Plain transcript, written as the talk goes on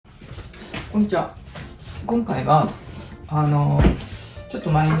こんにちは。今回はちょっと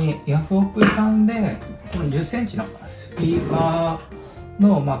前にヤフオクさんでこの10センチのスピーカー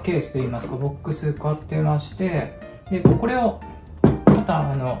の、ケースといいますかボックス買ってまして、でこれをまた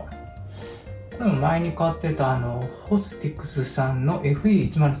これも前に買ってたFostexさんの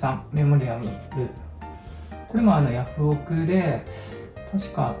FE103 メモリアル、これもヤフオクで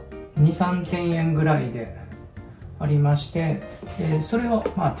確か2、3000円ぐらいでありまして、それを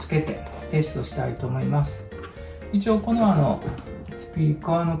つけてテストしたいと思います。一応このスピー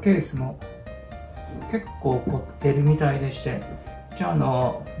カーのケースも結構凝ってるみたいでして、じゃ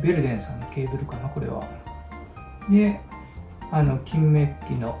あベルデンさんのケーブルかな、これは。で金メッ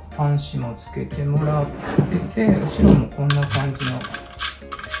キの端子もつけてもらってて、後ろもこんな感じの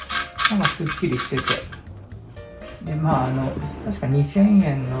なんかすっきりしてて、で確か2000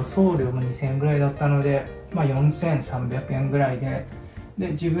円の送料も2000円ぐらいだったので、4300円ぐらいで、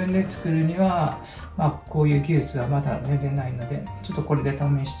自分で作るには、こういう技術はまだ全然ないので、ちょっとこれで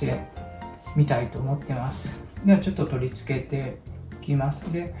試してみたいと思ってます。ではちょっと取り付けていきま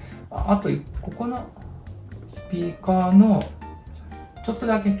す。で、あとここのスピーカーのちょっと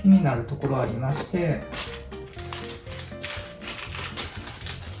だけ気になるところありまして、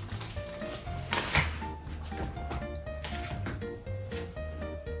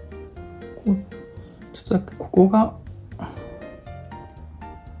ちょっとだけここが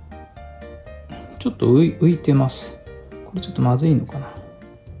ちょっと浮いてます。これちょっとまずいのかな。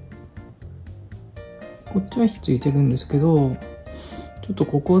こっちはひっついてるんですけど、ちょっと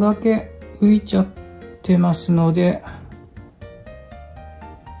ここだけ浮いちゃってますので、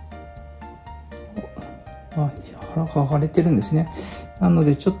剥がれてるんですね。なの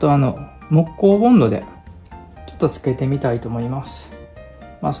でちょっと木工ボンドでちょっとつけてみたいと思います。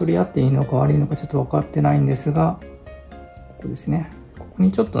それやっていいのか悪いのかちょっと分かってないんですが、ここですね。ここ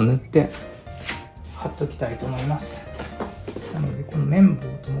にちょっと塗って貼っときたいと思います。なのでこの綿棒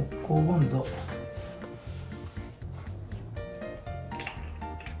と木工ボンド、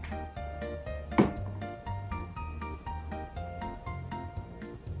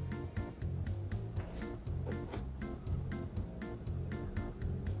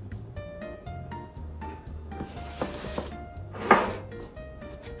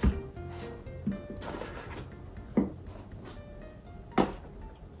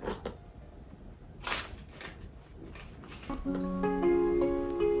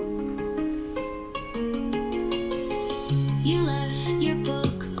You left your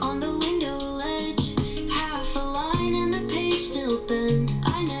book on the window ledge, half a line and the page still bent.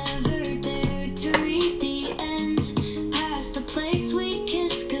 I never dared to read the end, past the place we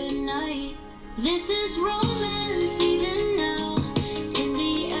kissed goodnight. This is romance even now, in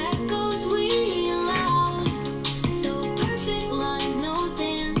the echoes we allowed. So perfect lines, no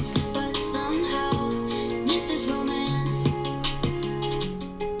dance, but somehow this is romance.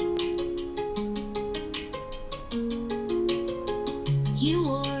 You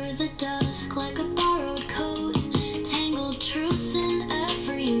wore the dusk like a borrowed coat, tangled truths in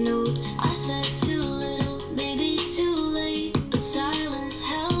every note.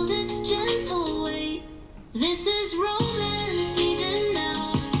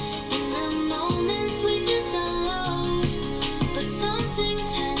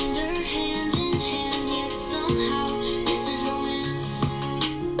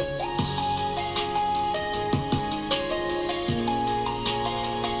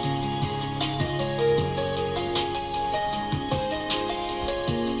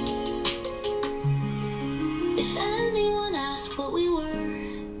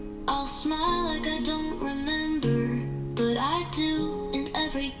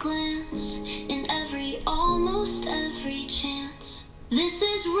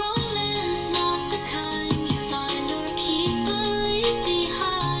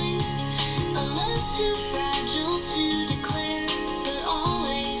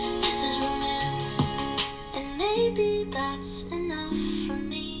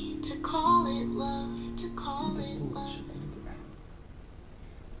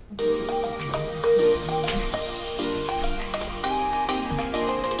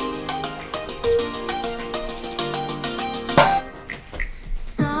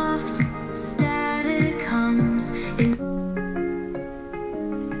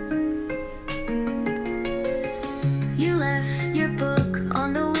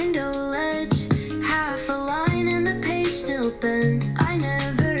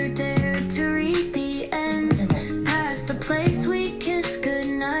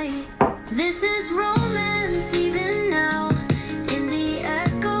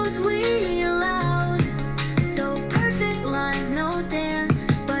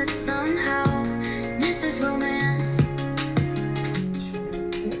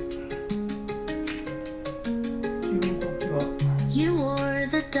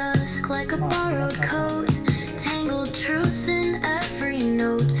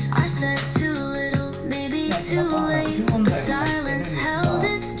 note. I said too little, maybe too late, but silence held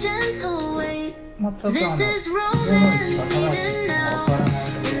its gentle weight. This is romance even now.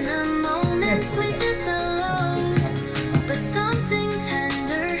 In the moments we disallow, but something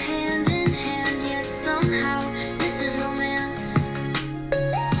tender hand in hand, yet somehow this is romance.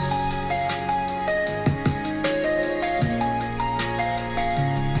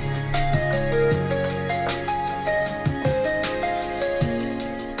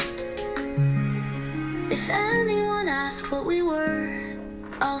 If anyone asks what we were,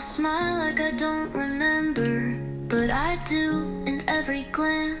 I'll smile like I don't remember, but I do in every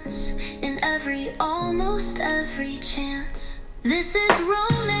glance, in every, almost every chance. This is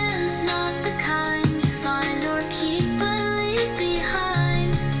romance, not the kind you find or keep but leave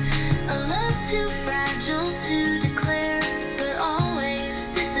behind. A love too fragile to declare, but always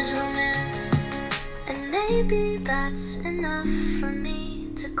this is romance. And maybe that's enough for me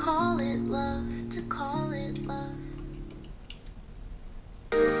to call it love, to call it love.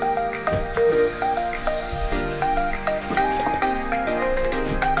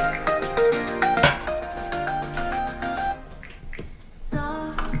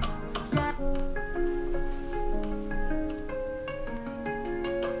 Soft step.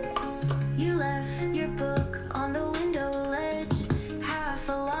 You left your book on the window ledge, half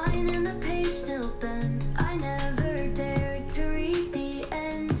a line and the page still bent. I never dared to read the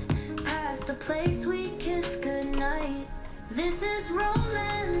end, past the place we kissed goodnight. This is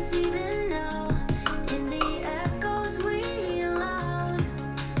romance even now, in the echoes we allowed.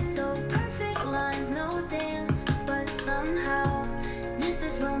 So perfect lines, no dance, but somehow this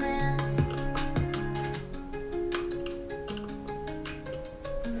is romance.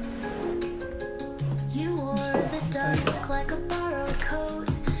 You wore the dusk like a borrowed coat,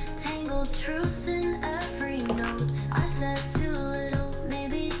 tangled truths in every note. I said too little,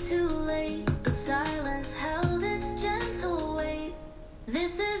 maybe too late, but silence held its gentle weight.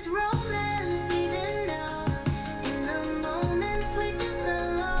 This is romance even now, in the moments we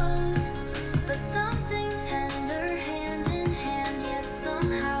disallow, but something tender hand in hand, yet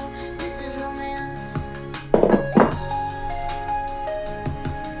somehow this is romance.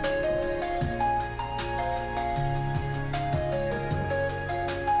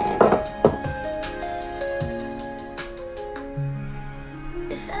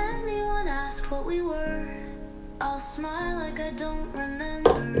 If anyone asks what we were, I'll smile like I don't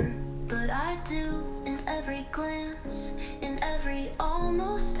remember, but I do in every glance, in every,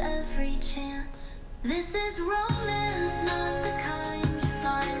 almost every chance. This is romance, not the kind you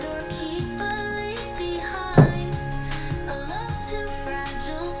find or keep but leave behind. A love too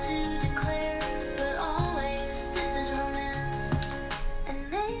fragile to declare, but always this is romance. And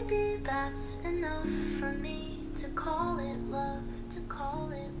maybe that's enough for me to call it love, to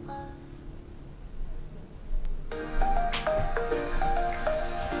call it love.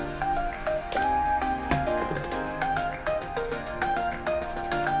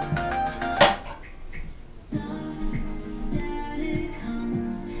 Soft static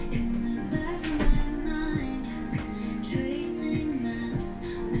hums in the back of my mind, tracing maps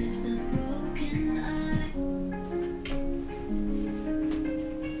with a broken eye.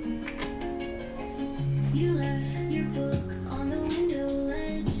 You left your book on the window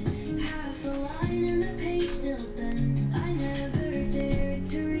ledge, half a line and the page still bent. I never dared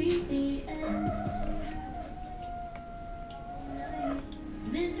to read the end.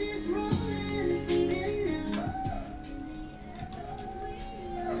 This is romance even now,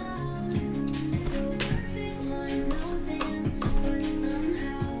 so perfect lines, no dance, but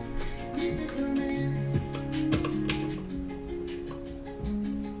somehow this is romance.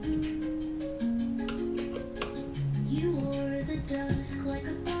 You wore the dusk like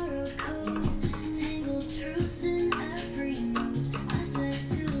a borrowed coat, tangled truths in every note. I said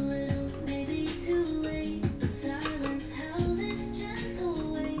too little, maybe too late, but silence held its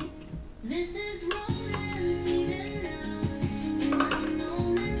gentle weight. This is romance even now, in the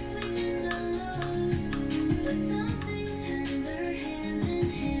moments we disallow, but something tender hand in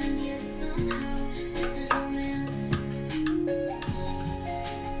hand, yet somehow this is romance.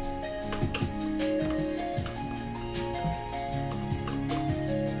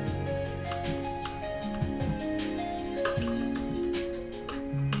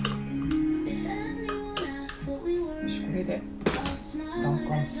 If anyone asks what we were, よし、これで I'll smile 段 like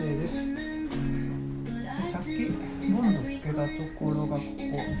完 I 成 don't です。 remember, but で I さっき do ボ in ンドつ every けたところがここ、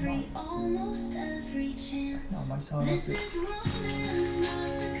 in every, almost every chance. あまり触ら This ず is romance, not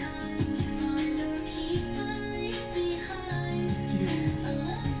the kind you find or keep but leave behind. A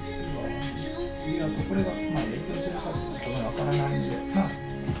love too fragile 次 to はこれが、まあ、影響するかどうかわからないんで、まあ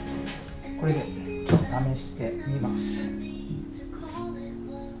れでちょっと試してみます。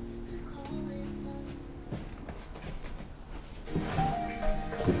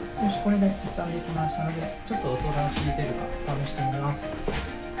よし、これで一旦できましたので、ちょっと音が響いてるか試してみま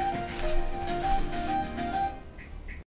す。